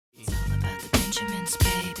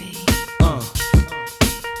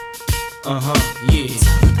It's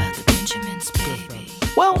all about the Benjamins, baby.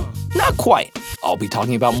 Well, not quite. I'll be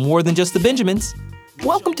talking about more than just the Benjamins.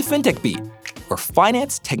 Welcome to FinTech Beat, where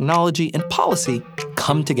finance, technology, and policy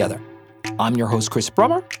come together. I'm your host, Chris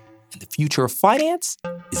Brummer, and the future of finance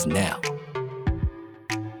is now.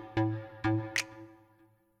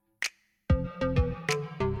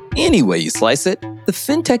 Any way you slice it, the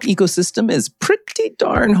fintech ecosystem is pretty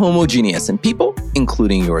darn homogeneous, and people,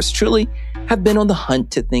 including yours truly, have been on the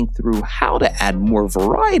hunt to think through how to add more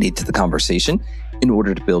variety to the conversation in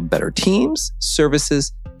order to build better teams,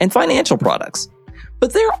 services, and financial products.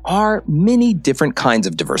 But there are many different kinds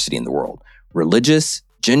of diversity in the world: religious,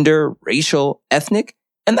 gender, racial, ethnic,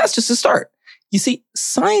 and that's just a start. You see,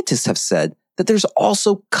 scientists have said that there's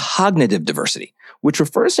also cognitive diversity, which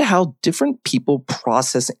refers to how different people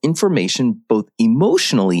process information both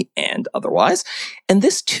emotionally and otherwise. And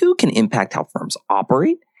this too can impact how firms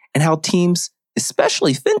operate and how teams,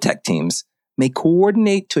 especially fintech teams, may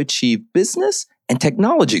coordinate to achieve business and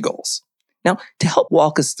technology goals. Now, to help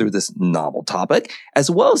walk us through this novel topic,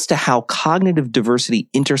 as well as to how cognitive diversity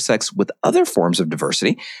intersects with other forms of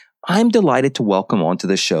diversity, I'm delighted to welcome onto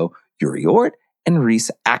the show Yuri Ord and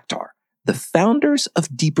Reese Akhtar, the founders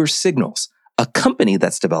of Deeper Signals, a company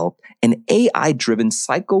that's developed an AI-driven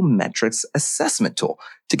psychometrics assessment tool.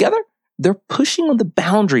 Together, they're pushing on the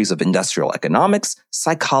boundaries of industrial economics,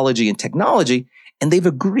 psychology, and technology, and they've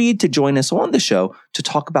agreed to join us on the show to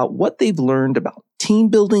talk about what they've learned about team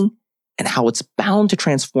building and how it's bound to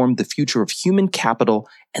transform the future of human capital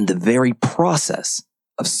and the very process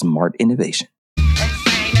of smart innovation.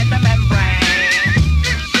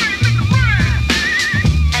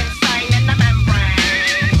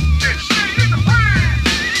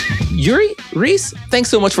 Yuri, Reese, thanks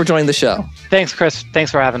so much for joining the show. Thanks, Chris.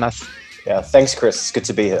 Thanks for having us. Yeah, thanks, Chris. It's good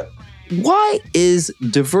to be here. Why is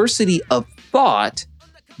diversity of thought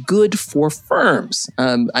good for firms?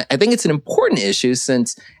 I think it's an important issue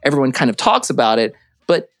since everyone kind of talks about it,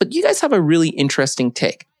 but you guys have a really interesting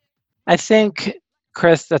take. I think,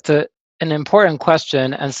 Chris, that's an important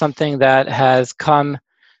question and something that has come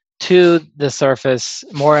to the surface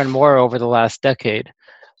more and more over the last decade.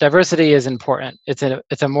 Diversity is important. It's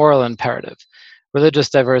a moral imperative.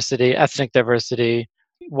 Religious diversity, ethnic diversity,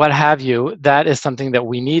 what have you, that is something that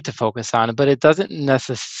we need to focus on, but it doesn't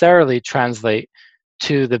necessarily translate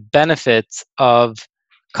to the benefits of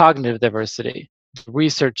cognitive diversity.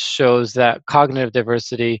 Research shows that cognitive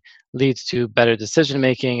diversity leads to better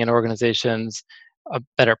decision-making in organizations, a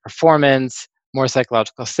better performance, more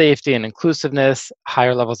psychological safety and inclusiveness,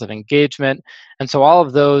 higher levels of engagement. And so all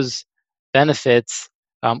of those benefits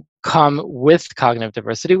come with cognitive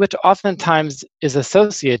diversity, which oftentimes is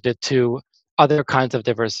associated to other kinds of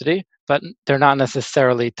diversity, but they're not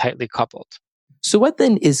necessarily tightly coupled. So what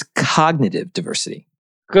then is cognitive diversity?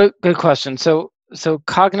 Good question. So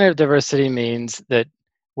cognitive diversity means that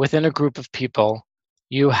within a group of people,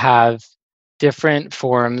 you have different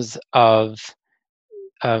forms of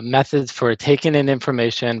methods for taking in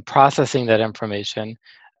information, processing that information.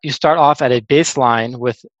 You start off at a baseline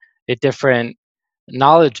with a different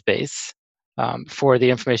knowledge base for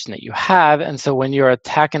the information that you have. And so when you're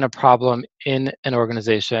attacking a problem in an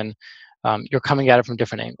organization, you're coming at it from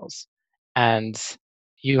different angles. And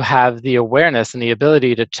you have the awareness and the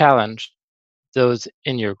ability to challenge those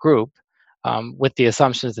in your group with the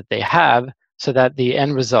assumptions that they have so that the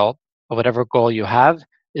end result of whatever goal you have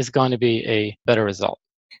is going to be a better result.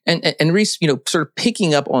 And Reese, sort of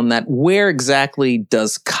picking up on that, where exactly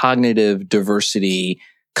does cognitive diversity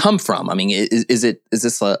come from? I mean, is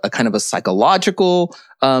this a kind of a psychological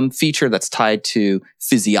feature that's tied to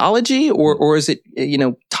physiology, or is it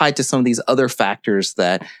tied to some of these other factors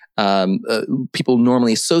that people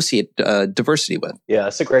normally associate diversity with? Yeah,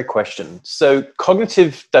 that's a great question. So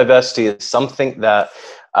cognitive diversity is something that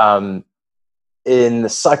in the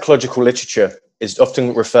psychological literature is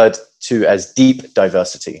often referred to as deep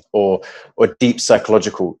diversity or deep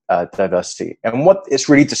psychological diversity. And what it's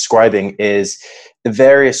really describing is the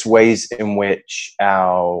various ways in which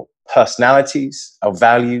our personalities, our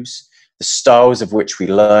values, the styles of which we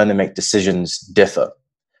learn and make decisions differ.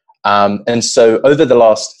 And so over the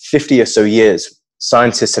last 50 or so years,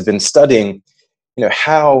 scientists have been studying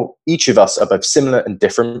how each of us are both similar and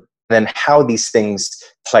different, and then how these things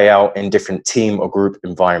play out in different team or group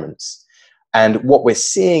environments. And what we're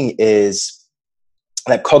seeing is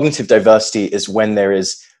that cognitive diversity is when there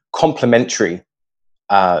is complementary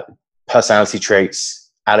personality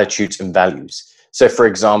traits, attitudes, and values. So, for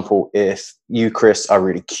example, if you, Chris, are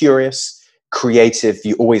really curious, creative,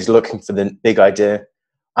 you're always looking for the big idea.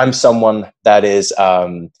 I'm someone that is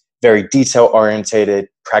very detail-orientated,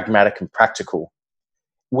 pragmatic, and practical.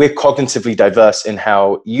 we're cognitively diverse in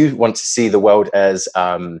how you want to see the world as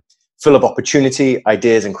full of opportunity,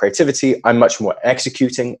 ideas, and creativity. I'm much more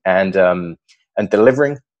executing and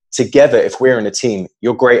delivering. Together, if we're in a team,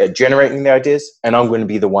 you're great at generating the ideas, and I'm going to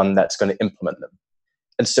be the one that's going to implement them.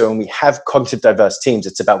 And so when we have cognitive diverse teams,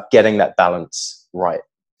 it's about getting that balance right.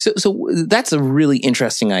 So that's a really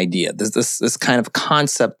interesting idea. This kind of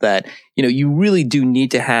concept that, you really do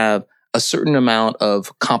need to have a certain amount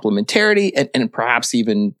of complementarity and perhaps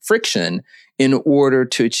even friction in order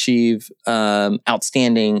to achieve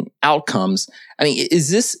outstanding outcomes. I mean, is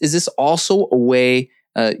this also a way,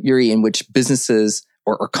 Yuri, in which businesses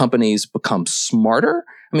or companies become smarter?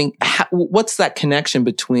 I mean, what's that connection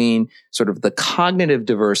between sort of the cognitive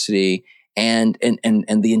diversity and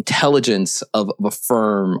the intelligence of a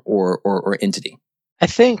firm or entity? I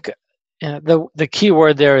think the key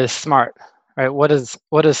word there is smart, right? What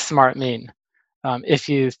does smart mean? If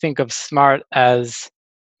you think of smart as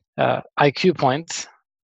IQ points,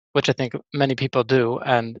 which I think many people do,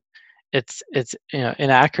 and it's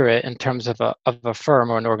inaccurate in terms of a firm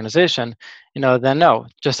or an organization, then no,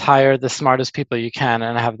 just hire the smartest people you can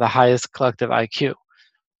and have the highest collective IQ.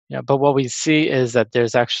 But what we see is that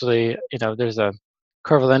there's actually, there's a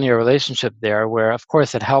curvilinear relationship there where, of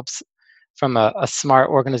course, it helps from a smart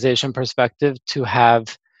organization perspective to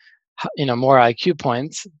have, more IQ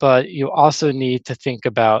points, but you also need to think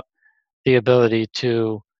about the ability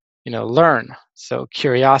to, learn. So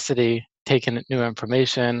curiosity, taking in new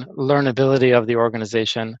information, learnability of the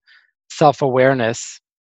organization, self-awareness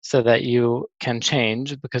so that you can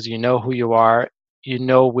change because you know who you are,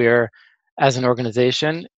 where, as an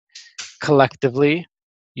organization, collectively,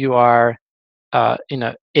 you are,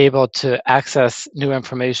 able to access new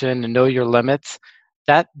information and know your limits.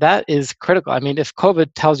 That is critical. I mean, if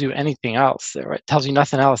COVID tells you anything else, right, tells you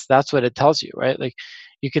nothing else, that's what it tells you, right? Like,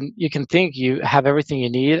 you can think you have everything you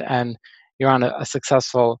need and you're on a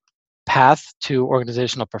successful path to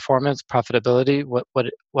organizational performance, profitability,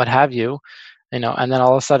 what have you, and then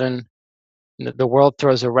all of a sudden, the world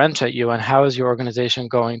throws a wrench at you, and how is your organization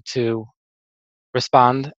going to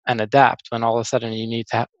respond and adapt when all of a sudden you need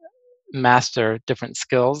to master different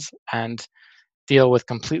skills and deal with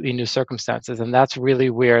completely new circumstances? And that's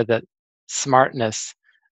really where the smartness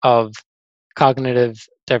of cognitive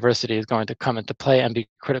diversity is going to come into play and be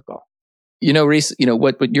critical. Reese,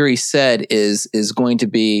 what Yuri said is going to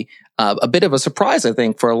be a bit of a surprise, I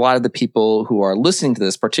think, for a lot of the people who are listening to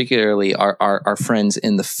this, particularly our friends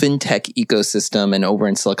in the fintech ecosystem and over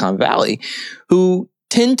in Silicon Valley, who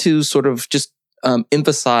tend to sort of just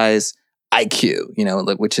emphasize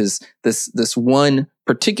IQ, which is this one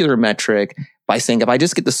particular metric, by saying if I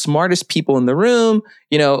just get the smartest people in the room,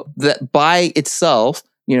 that by itself,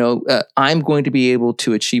 I'm going to be able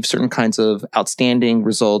to achieve certain kinds of outstanding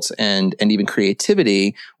results and even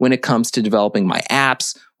creativity when it comes to developing my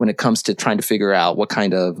apps, when it comes to trying to figure out what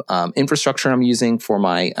kind of infrastructure I'm using for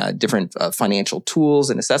my different financial tools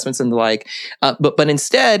and assessments and the like. But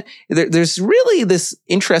instead, there's really this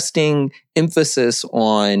interesting emphasis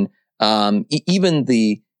on even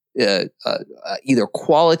the either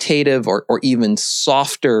qualitative or even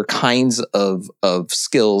softer kinds of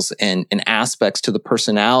skills and aspects to the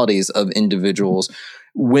personalities of individuals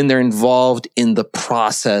when they're involved in the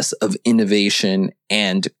process of innovation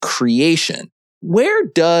and creation. Where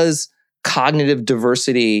does cognitive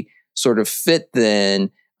diversity sort of fit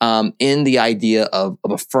then in the idea of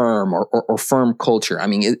a firm or firm culture? I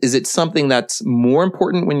mean, is it something that's more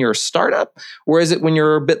important when you're a startup, or is it when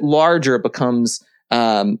you're a bit larger, it becomes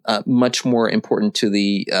much more important to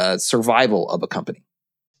the survival of a company?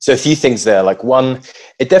 So a few things there. Like, one,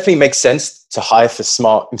 it definitely makes sense to hire for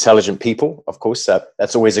smart, intelligent people. Of course,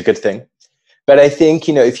 that's always a good thing. But I think,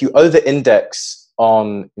 if you over-index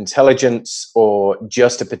on intelligence or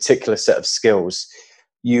just a particular set of skills,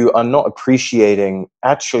 you are not appreciating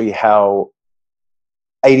actually how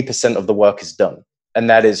 80% of the work is done. And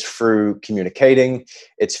that is through communicating,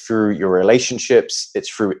 it's through your relationships, it's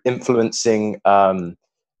through influencing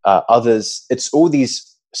others. It's all these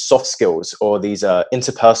soft skills or these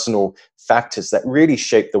interpersonal factors that really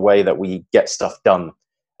shape the way that we get stuff done.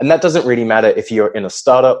 And that doesn't really matter if you're in a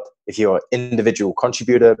startup, if you're an individual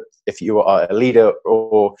contributor, if you are a leader,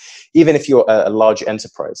 or even if you're a large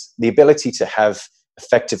enterprise. The ability to have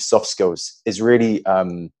effective soft skills is really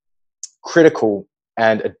critical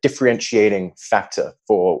and a differentiating factor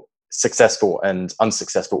for successful and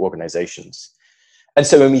unsuccessful organizations. And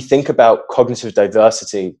so when we think about cognitive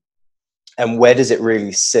diversity and where does it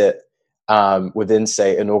really sit within,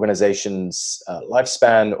 say, an organization's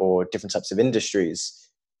lifespan or different types of industries,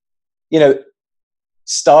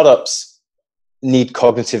 startups need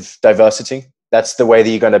cognitive diversity. That's the way that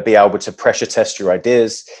you're going to be able to pressure test your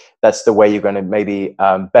ideas. That's the way you're going to maybe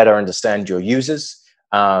better understand your users,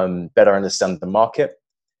 better understand the market.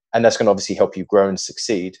 And that's going to obviously help you grow and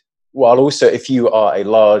succeed. While also, if you are a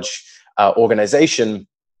large organization,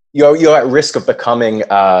 you're at risk of becoming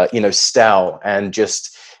stale and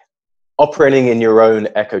just operating in your own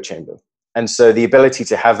echo chamber. And so the ability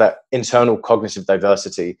to have that internal cognitive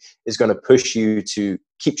diversity is going to push you to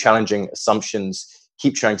keep challenging assumptions,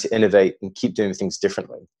 keep trying to innovate, and keep doing things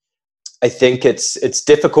differently. I think it's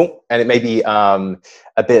difficult, and it may be a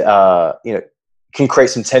bit can create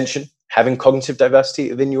some tension having cognitive diversity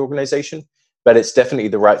within your organization, but it's definitely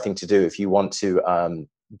the right thing to do if you want to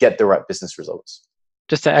get the right business results.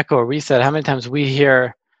 Just to echo what Reese said, how many times we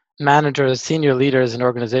hear managers, senior leaders in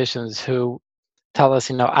organizations who tell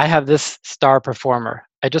us, I have this star performer.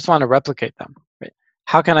 I just want to replicate them. Right?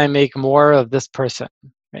 How can I make more of this person?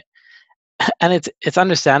 Right? And it's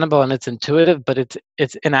understandable and it's intuitive, but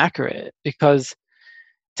it's inaccurate because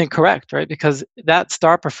it's incorrect, right? Because that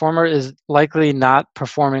star performer is likely not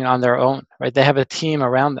performing on their own, right? They have a team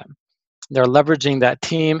around them. They're leveraging that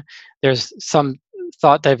team. There's some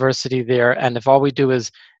thought diversity there. And if all we do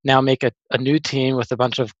is now make a new team with a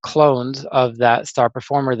bunch of clones of that star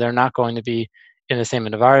performer, they're not going to be in the same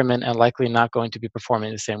environment and likely not going to be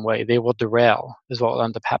performing the same way. They will derail, is what will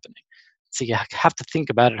end up happening. So you have to think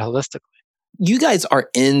about it holistically. You guys are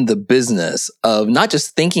in the business of not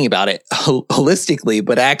just thinking about it holistically,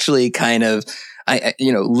 but actually kind of,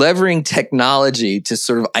 levering technology to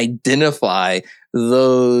sort of identify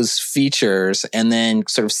those features and then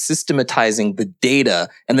sort of systematizing the data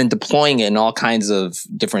and then deploying it in all kinds of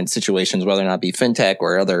different situations, whether or not it be fintech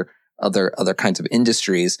or other kinds of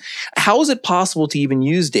industries. How is it possible to even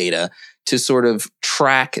use data to sort of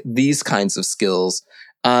track these kinds of skills?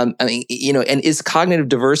 And is cognitive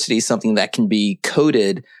diversity something that can be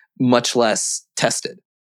coded, much less tested?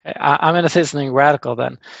 I'm going to say something radical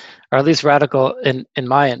then, or at least radical in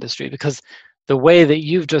my industry, because the way that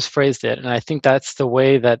you've just phrased it, and I think that's the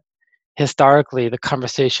way that historically the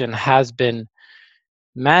conversation has been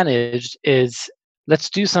managed, is let's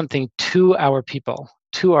do something to our people,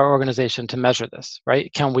 to our organization to measure this,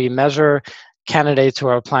 right? Can we measure candidates who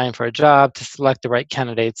are applying for a job to select the right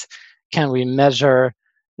candidates? Can we measure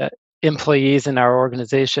employees in our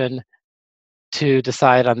organization to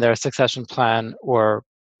decide on their succession plan or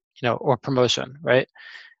promotion, right?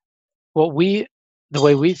 The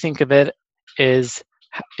way we think of it is,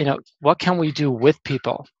 what can we do with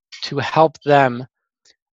people to help them,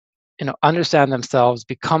 understand themselves,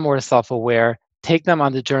 become more self-aware, take them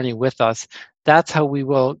on the journey with us. That's how we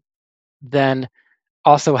will then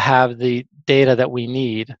also have the data that we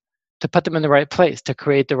need to put them in the right place, to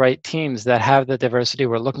create the right teams that have the diversity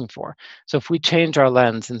we're looking for. So if we change our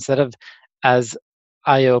lens, instead of as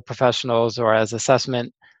IO professionals or as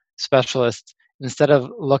assessment specialists, instead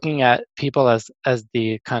of looking at people as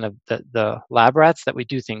the kind of the lab rats that we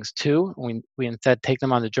do things to, we instead take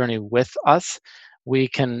them on the journey with us. We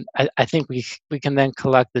can, I think we can then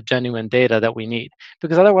collect the genuine data that we need,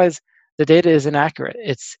 because otherwise the data is inaccurate.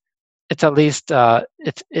 It's at least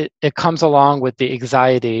it comes along with the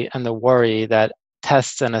anxiety and the worry that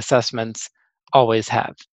tests and assessments always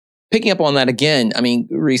have. Picking up on that again,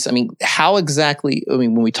 Reese, how exactly,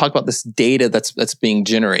 when we talk about this data that's being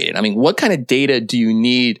generated, what kind of data do you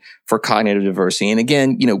need for cognitive diversity? And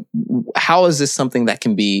again, how is this something that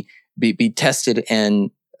can be tested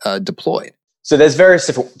and deployed? So there's various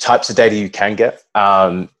different types of data you can get.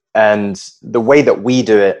 And the way that we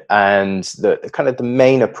do it, and the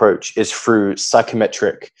main approach, is through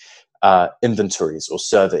psychometric inventories or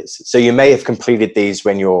surveys. So you may have completed these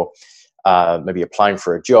when you're maybe applying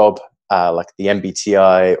for a job, like the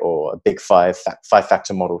MBTI or a Big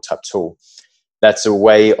five-factor model type tool. That's a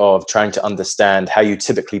way of trying to understand how you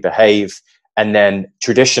typically behave. And then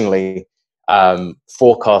traditionally,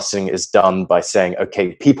 forecasting is done by saying,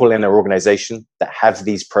 okay, people in our organization that have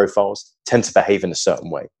these profiles tend to behave in a certain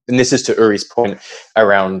way. And this is to Uri's point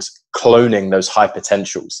around cloning those high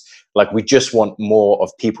potentials. Like, we just want more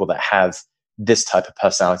of people that have this type of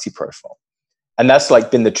personality profile. And that's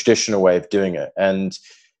been the traditional way of doing it. And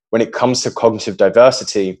when it comes to cognitive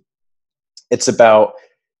diversity, it's about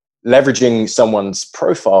leveraging someone's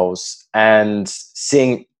profiles and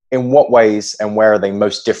seeing in what ways and where are they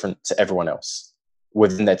most different to everyone else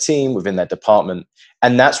within their team, within their department.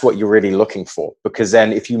 And that's what you're really looking for. Because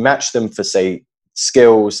then if you match them for, say,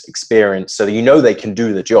 skills, experience, so that they can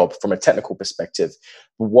do the job from a technical perspective,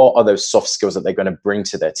 what are those soft skills that they're going to bring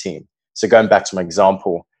to their team? So going back to my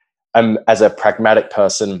example, as a pragmatic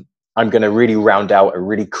person, I'm going to really round out a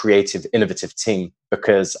really creative, innovative team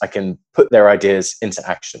because I can put their ideas into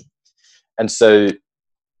action. And so,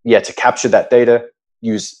 yeah, to capture that data,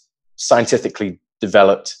 use scientifically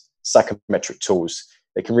developed psychometric tools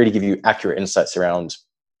that can really give you accurate insights around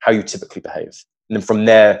how you typically behave. And then from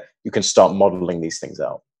there, you can start modeling these things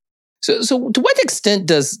out. So to what extent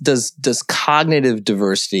does cognitive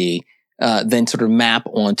diversity then sort of map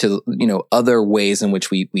onto other ways in which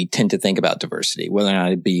we tend to think about diversity, whether or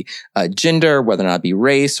not it be gender, whether or not it be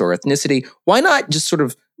race or ethnicity? Why not just sort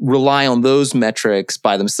of rely on those metrics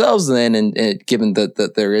by themselves then, and given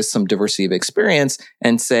that there is some diversity of experience,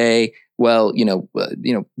 and say, well,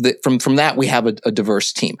 from that we have a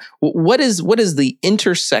diverse team. What is the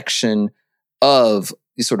intersection of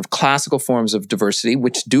these sort of classical forms of diversity,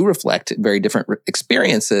 which do reflect very different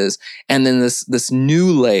experiences, and then this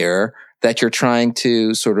new layer that you're trying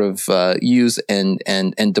to sort of use and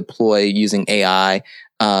deploy using AI,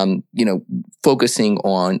 focusing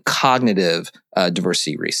on cognitive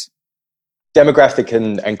diversity, Reese? Demographic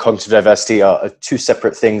and cognitive diversity are two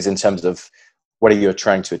separate things in terms of what you're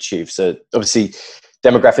trying to achieve. So obviously,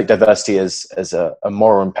 demographic diversity is a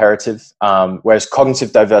moral imperative, whereas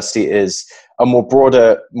cognitive diversity is a more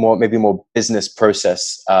broader, maybe more business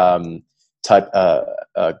process type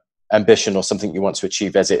ambition, or something you want to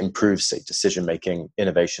achieve as it improves, say, decision making,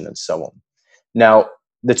 innovation, and so on. Now,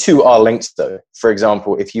 the two are linked, though. For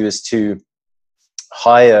example, if you was to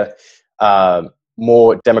hire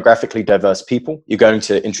more demographically diverse people, you're going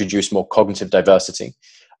to introduce more cognitive diversity,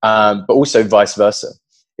 but also vice versa.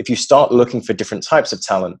 If you start looking for different types of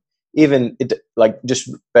talent, even just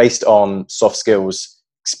based on soft skills,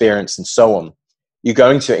 experience, and so on, you're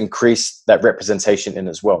going to increase that representation in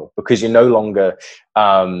as well, because you're no longer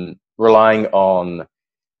relying on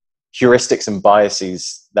heuristics and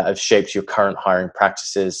biases that have shaped your current hiring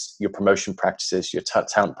practices, your promotion practices, your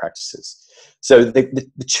talent practices. So the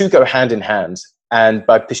two go hand in hand. And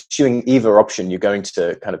by pursuing either option, you're going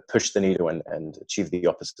to kind of push the needle and achieve the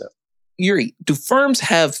opposite. Yuri, do firms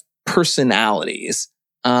have personalities?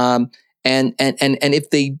 And if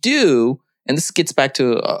they do, and this gets back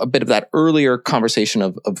to a bit of that earlier conversation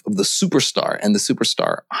of the superstar and the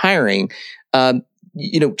superstar hiring,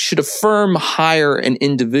 should a firm hire an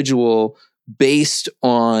individual based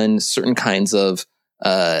on certain kinds of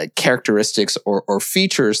characteristics or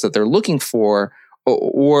features that they're looking for,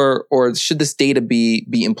 or should this data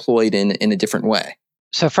be employed in a different way?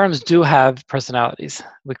 So firms do have personalities.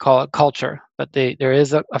 We call it culture, but there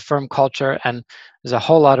is a firm culture, and there's a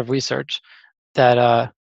whole lot of research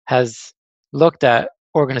that has looked at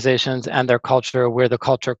organizations and their culture, where the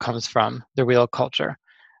culture comes from, the real culture.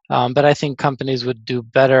 But I think companies would do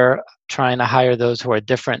better trying to hire those who are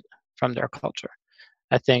different from their culture.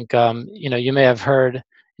 I think you may have heard,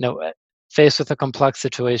 faced with a complex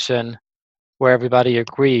situation where everybody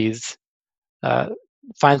agrees,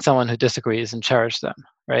 find someone who disagrees and cherish them,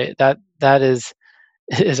 right? That is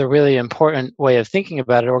a really important way of thinking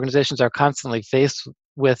about it. Organizations are constantly faced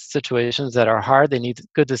with situations that are hard. They need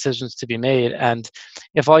good decisions to be made. And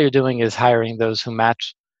if all you're doing is hiring those who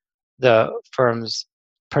match the firm's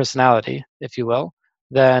personality, if you will,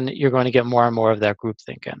 then you're going to get more and more of that group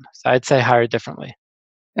thinking. So I'd say hire differently.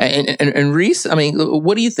 And Reese, I mean,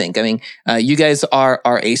 what do you think? I mean, you guys are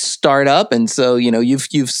a startup, and so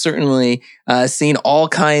you've certainly seen all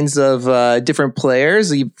kinds of different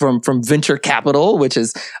players from venture capital, which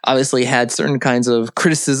has obviously had certain kinds of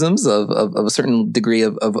criticisms of a certain degree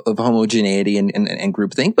of homogeneity and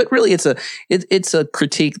groupthink. But really, it's a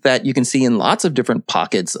critique that you can see in lots of different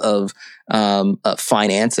pockets of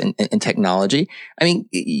finance and technology. I mean,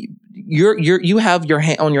 you have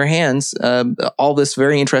on your hands all this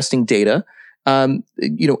very interesting data.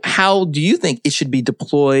 How do you think it should be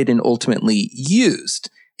deployed and ultimately used?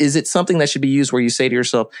 Is it something that should be used where you say to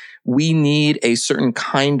yourself, we need a certain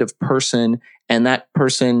kind of person, and that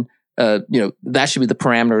person, that should be the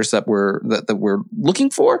parameters that we're looking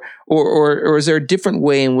for, or is there a different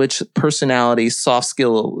way in which personality, soft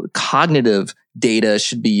skill, cognitive data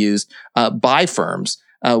should be used by firms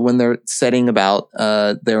when they're setting about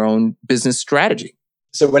their own business strategy?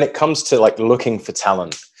 So when it comes to looking for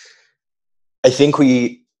talent, I think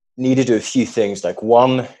we need to do a few things.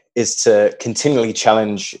 One is to continually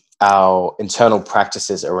challenge our internal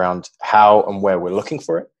practices around how and where we're looking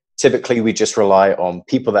for it. Typically, we just rely on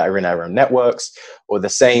people that are in our own networks or the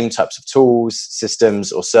same types of tools,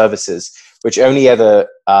 systems, or services, which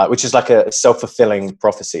is like a self-fulfilling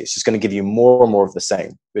prophecy. It's just going to give you more and more of the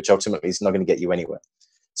same, which ultimately is not going to get you anywhere.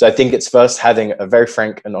 So I think it's first having a very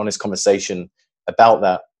frank and honest conversation about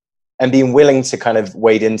that, and being willing to kind of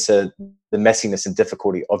wade into the messiness and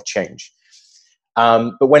difficulty of change.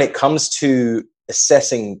 But when it comes to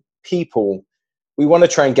assessing people, we want to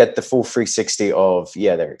try and get the full 360 of,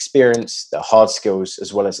 their experience, their hard skills,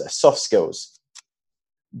 as well as their soft skills.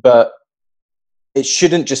 But it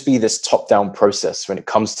shouldn't just be this top-down process when it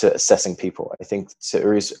comes to assessing people. I think to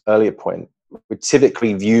Uri's earlier point, we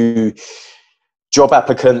typically view job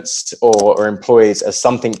applicants or employees as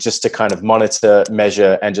something just to kind of monitor,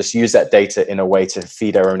 measure, and just use that data in a way to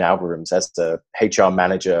feed our own algorithms as the HR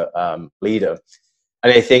manager leader.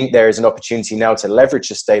 And I think there is an opportunity now to leverage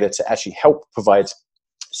this data to actually help provide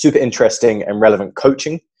super interesting and relevant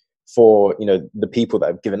coaching for the people that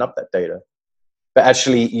have given up that data, but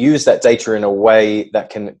actually use that data in a way that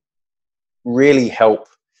can really help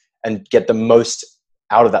and get the most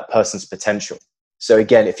out of that person's potential. So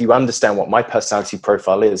again, if you understand what my personality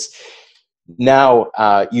profile is, now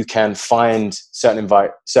you can find certain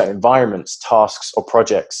environments, tasks, or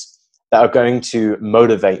projects that are going to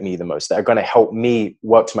motivate me the most, that are going to help me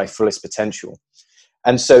work to my fullest potential.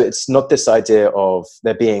 And so it's not this idea of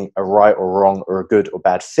there being a right or wrong or a good or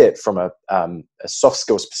bad fit from a soft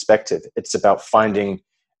skills perspective. It's about finding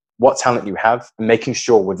what talent you have and making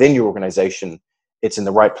sure within your organization it's in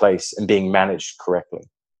the right place and being managed correctly.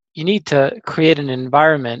 You need to create an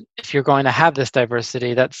environment, if you're going to have this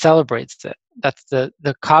diversity, that celebrates it. That's the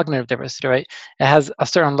cognitive diversity, right? It has a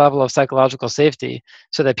certain level of psychological safety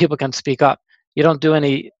so that people can speak up. You don't do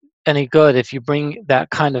any good if you bring that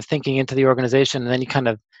kind of thinking into the organization and then you kind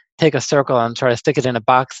of take a circle and try to stick it in a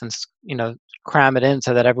box and cram it in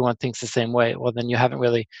so that everyone thinks the same way. Well, then you haven't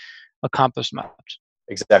really accomplished much.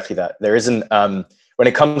 Exactly that. There isn't when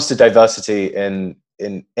it comes to diversity in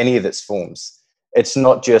any of its forms, it's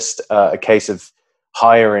not just a case of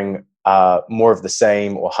hiring more of the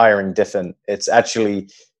same or hiring different. It's actually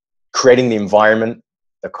creating the environment,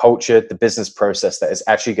 the culture, the business process that is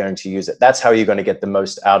actually going to use it. That's how you're going to get the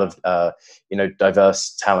most out of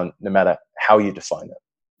diverse talent, no matter how you define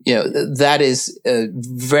it. That is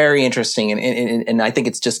very interesting. And I think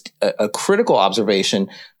it's just a critical observation,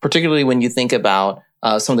 particularly when you think about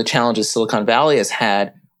some of the challenges Silicon Valley has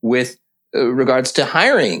had with regards to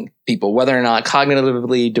hiring people, whether or not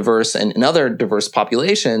cognitively diverse and other diverse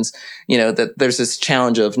populations, that there's this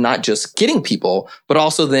challenge of not just getting people, but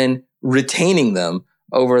also then retaining them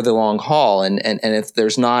over the long haul. And if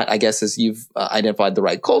there's not, I guess, as you've identified the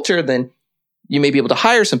right culture, then you may be able to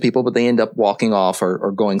hire some people, but they end up walking off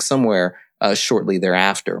or going somewhere shortly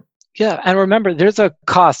thereafter. Yeah, and remember, there's a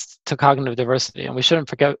cost to cognitive diversity, and we shouldn't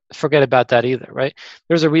forget about that either, right?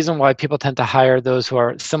 There's a reason why people tend to hire those who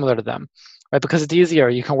are similar to them, right? Because it's easier.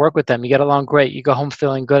 You can work with them. You get along great. You go home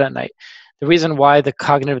feeling good at night. The reason why the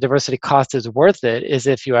cognitive diversity cost is worth it is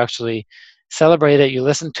if you actually celebrate it, you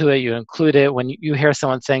listen to it, you include it. When you hear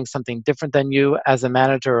someone saying something different than you as a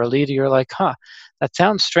manager or a leader, you're like, that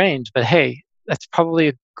sounds strange, but hey, that's probably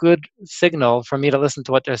a good signal for me to listen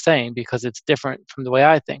to what they're saying because it's different from the way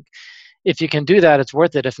I think. If you can do that, it's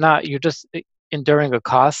worth it. If not, you're just enduring a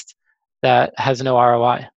cost that has no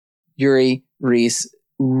ROI. Uri, Reese,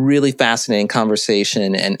 really fascinating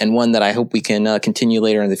conversation and one that I hope we can continue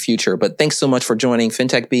later in the future. But thanks so much for joining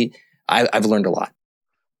FinTech Beat. I've learned a lot.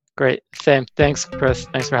 Great. Same. Thanks, Chris.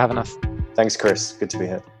 Thanks for having us. Thanks, Chris. Good to be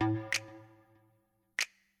here.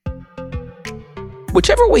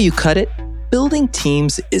 Whichever way you cut it, building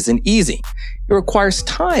teams isn't easy. It requires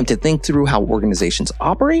time to think through how organizations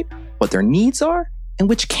operate, what their needs are, and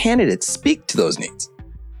which candidates speak to those needs.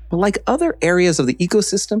 But like other areas of the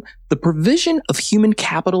ecosystem, the provision of human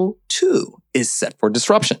capital, too, is set for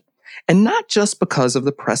disruption. And not just because of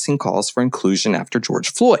the pressing calls for inclusion after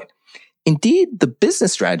George Floyd. Indeed, the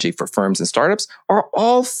business strategy for firms and startups are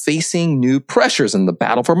all facing new pressures in the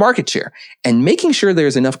battle for market share, and making sure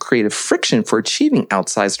there's enough creative friction for achieving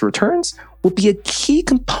outsized returns will be a key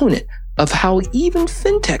component of how even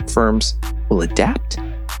fintech firms will adapt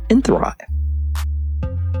and thrive.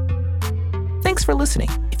 Thanks for listening.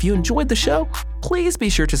 If you enjoyed the show, please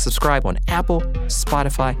be sure to subscribe on Apple,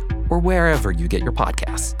 Spotify, or wherever you get your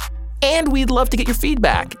podcasts. And we'd love to get your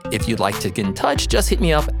feedback. If you'd like to get in touch, just hit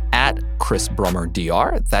me up at Chris Brummer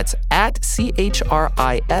DR. That's at ChrisBrummerdr.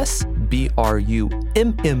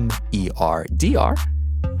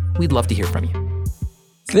 We'd love to hear from you.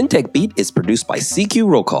 FinTech Beat is produced by CQ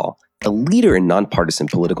Roll Call, a leader in nonpartisan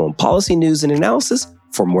political and policy news and analysis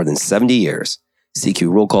for more than 70 years.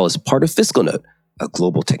 CQ Roll Call is part of FiscalNote, a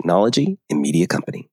global technology and media company.